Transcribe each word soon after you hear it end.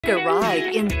Take a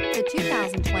ride in the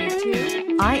 2022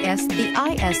 IS. The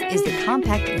IS is the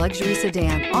compact luxury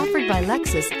sedan offered by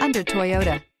Lexus under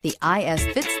Toyota. The IS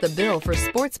fits the bill for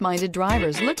sports-minded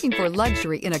drivers looking for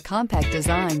luxury in a compact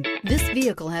design. This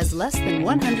vehicle has less than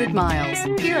 100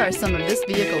 miles. Here are some of this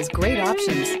vehicle's great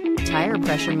options: tire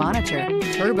pressure monitor,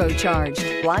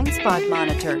 turbocharged, blind spot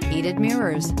monitor, heated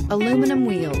mirrors, aluminum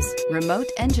wheels, remote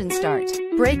engine start,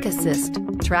 brake assist,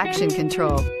 traction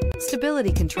control,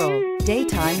 stability control,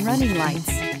 daytime running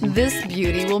lights. This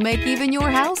beauty will make even your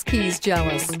house keys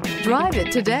jealous. Drive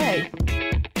it today.